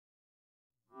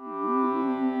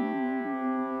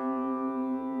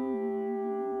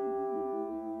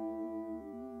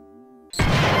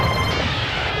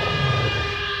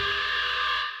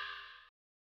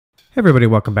Everybody,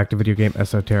 welcome back to Video Game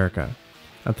Esoterica.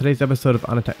 On today's episode of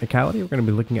On a Technicality, we're going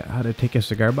to be looking at how to take a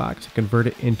cigar box and convert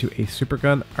it into a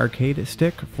Supergun arcade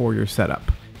stick for your setup.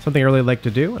 Something I really like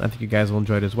to do, and I think you guys will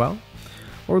enjoy it as well.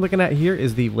 What we're looking at here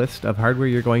is the list of hardware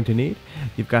you're going to need.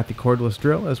 You've got the cordless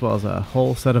drill as well as a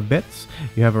whole set of bits.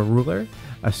 You have a ruler,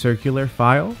 a circular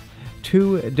file,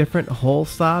 two different hole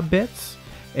saw bits,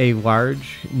 a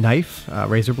large knife,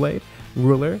 razor blade,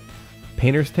 ruler,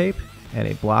 painter's tape, and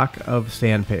a block of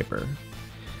sandpaper.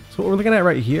 So what we're looking at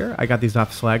right here, I got these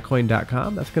off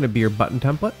slagcoin.com. That's going to be your button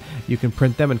template. You can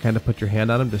print them and kind of put your hand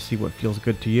on them to see what feels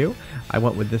good to you. I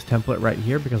went with this template right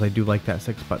here because I do like that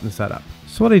 6-button setup.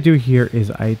 So what I do here is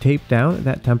I tape down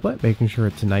that template, making sure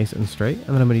it's nice and straight, and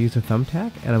then I'm going to use a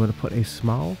thumbtack and I'm going to put a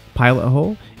small pilot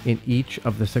hole in each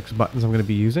of the 6 buttons I'm going to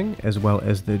be using, as well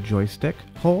as the joystick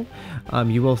hole.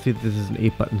 You will see that this is an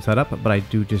 8-button setup, but I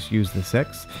do just use the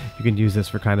 6. You can use this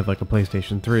for kind of like a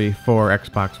PlayStation 3, 4,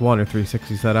 Xbox One, or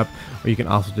 360 setup, or you can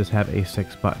also just have a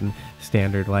 6-button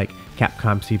standard like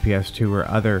Capcom CPS2 or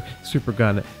other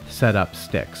Supergun setup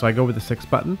stick. So I go with the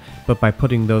 6-button, but by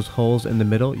putting those holes in the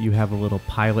middle, you have a little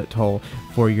pilot hole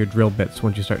for your drill bits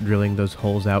once you start drilling those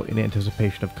holes out in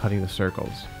anticipation of cutting the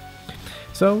circles.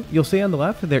 So you'll see on the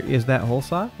left there is that hole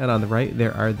saw, and on the right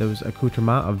there are those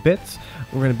accoutrements of bits.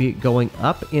 We're going to be going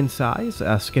up in size,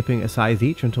 skipping a size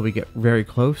each until we get very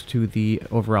close to the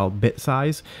overall bit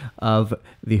size of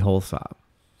the hole saw.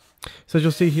 So as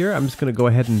you'll see here, I'm just going to go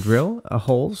ahead and drill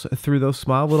holes through those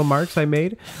small little marks I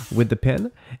made with the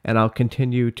pin, and I'll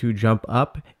continue to jump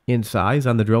up in size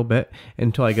on the drill bit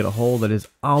until I get a hole that is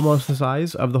almost the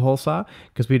size of the hole saw,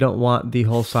 because we don't want the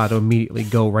hole saw to immediately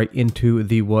go right into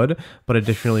the wood, but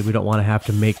additionally we don't want to have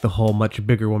to make the hole much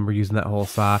bigger when we're using that hole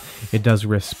saw. It does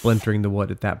risk splintering the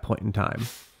wood at that point in time.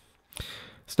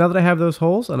 So now that I have those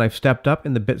holes and I've stepped up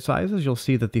in the bit sizes, you'll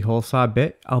see that the hole saw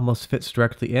bit almost fits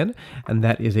directly in, and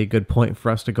that is a good point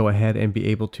for us to go ahead and be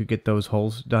able to get those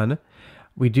holes done.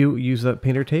 We do use the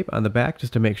painter tape on the back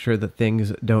just to make sure that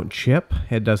things don't chip.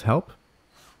 It does help.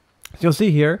 So you'll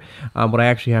see here, what I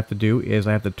actually have to do is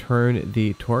I have to turn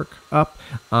the torque up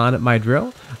on my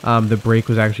drill. The brake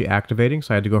was actually activating,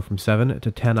 so I had to go from 7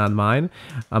 to 10 on mine.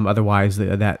 Otherwise,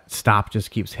 that stop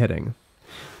just keeps hitting.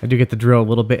 I do get the drill a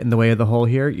little bit in the way of the hole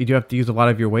here. You do have to use a lot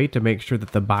of your weight to make sure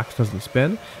that the box doesn't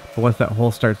spin. But once that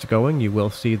hole starts going, you will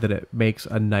see that it makes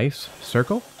a nice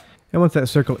circle. And once that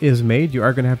circle is made, you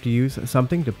are going to have to use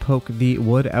something to poke the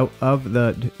wood out of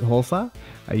the hole saw.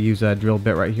 I use a drill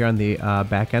bit right here on the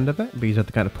back end of it, but you just have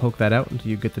to kind of poke that out until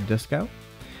you get the disc out.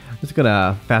 I'm just going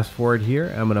to fast forward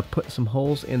here. I'm going to put some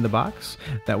holes in the box.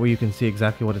 That way you can see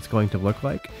exactly what it's going to look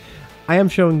like. I am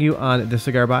showing you on the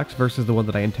cigar box versus the one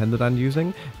that I intended on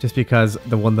using, just because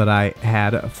the one that I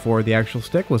had for the actual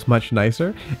stick was much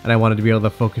nicer, and I wanted to be able to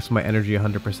focus my energy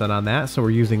 100% on that, so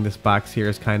we're using this box here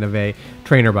as kind of a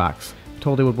trainer box.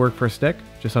 Totally would work for a stick,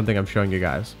 just something I'm showing you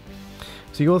guys.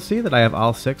 So you will see that I have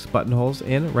all 6 buttonholes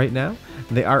in right now.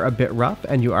 They are a bit rough,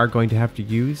 and you are going to have to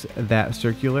use that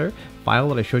circular file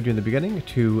that I showed you in the beginning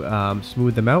to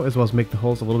smooth them out, as well as make the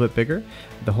holes a little bit bigger.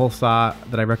 The hole saw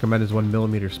that I recommend is 1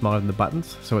 millimeter smaller than the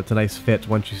buttons, so it's a nice fit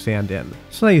once you sand in.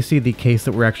 So now you see the case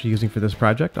that we're actually using for this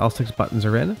project. All 6 buttons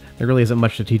are in. There really isn't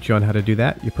much to teach you on how to do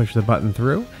that. You push the button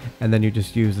through, and then you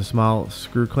just use the small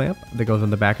screw clamp that goes on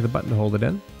the back of the button to hold it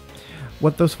in.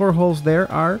 What those 4 holes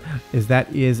there are, is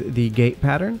that is the gate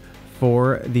pattern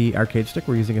for the arcade stick.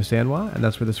 We're using a sandwa, and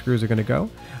that's where the screws are going to go.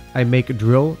 I make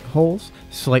drill holes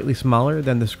slightly smaller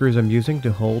than the screws I'm using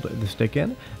to hold the stick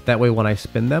in. That way when I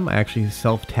spin them, I actually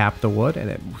self-tap the wood, and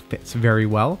it fits very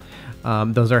well.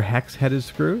 Those are hex-headed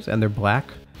screws, and they're black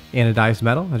anodized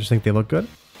metal. I just think they look good.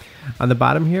 On the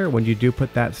bottom here, when you do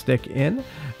put that stick in,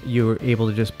 you're able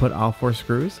to just put all 4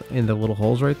 screws in the little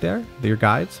holes right there. They're your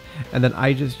guides. And then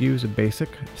I just use basic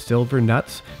silver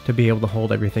nuts to be able to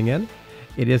hold everything in.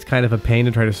 It is kind of a pain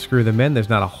to try to screw them in. There's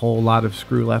not a whole lot of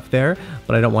screw left there,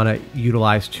 but I don't want to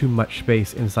utilize too much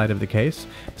space inside of the case.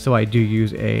 So I do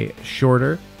use a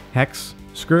shorter hex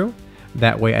screw.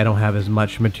 That way I don't have as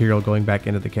much material going back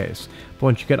into the case. But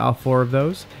once you get all 4 of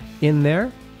those in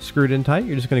there, screwed in tight,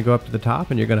 you're just going to go up to the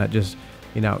top and you're going to just,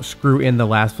 screw in the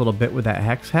last little bit with that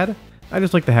hex head. I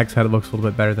just like the hex head. It looks a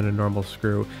little bit better than a normal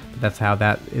screw, but that's how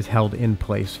that is held in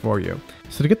place for you.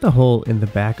 So to get the hole in the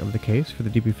back of the case for the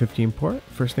DB15 port,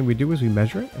 first thing we do is we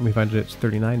measure it, and we find that it's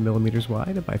 39 millimeters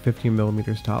wide by 15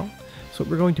 millimeters tall. So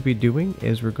what we're going to be doing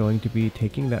is we're going to be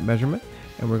taking that measurement,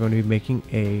 and we're going to be making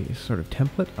a sort of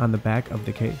template on the back of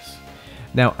the case.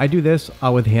 Now, I do this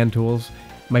all with hand tools.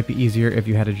 Might be easier if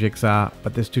you had a jigsaw,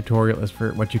 but this tutorial is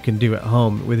for what you can do at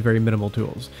home with very minimal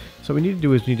tools. So what we need to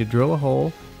do is we need to drill a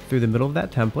hole through the middle of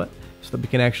that template, so that we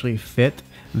can actually fit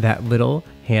that little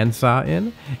handsaw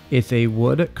in. It's a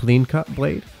wood clean cut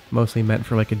blade, mostly meant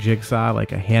for like a jigsaw,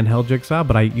 like a handheld jigsaw,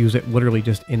 but I use it literally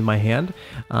just in my hand.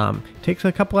 Takes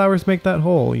a couple hours to make that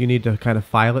hole. You need to kind of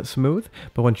file it smooth,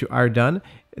 but once you are done,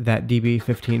 that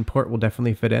DB15 port will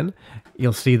definitely fit in.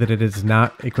 You'll see that it is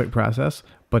not a quick process,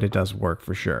 but it does work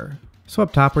for sure. So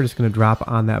up top, we're just going to drop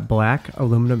on that black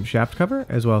aluminum shaft cover,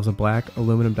 as well as a black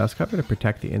aluminum dust cover to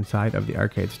protect the inside of the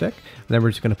arcade stick. And then we're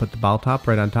just going to put the ball top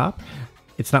right on top.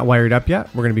 It's not wired up yet.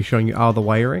 We're going to be showing you all the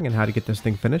wiring and how to get this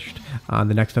thing finished on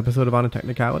the next episode of On a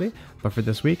Technicality. But for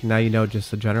this week, now you know just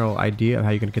the general idea of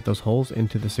how you're going to get those holes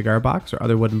into the cigar box or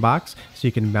other wooden box so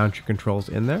you can mount your controls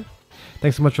in there.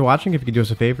 Thanks so much for watching. If you could do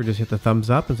us a favor, just hit the thumbs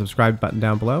up and subscribe button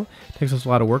down below. It takes us a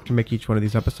lot of work to make each one of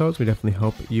these episodes. We definitely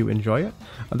hope you enjoy it.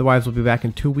 Otherwise, we'll be back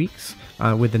in 2 weeks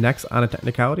with the next On a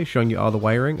Technicality, showing you all the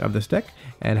wiring of the stick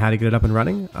and how to get it up and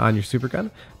running on your Supergun.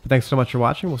 But thanks so much for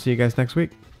watching. We'll see you guys next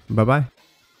week. Bye-bye.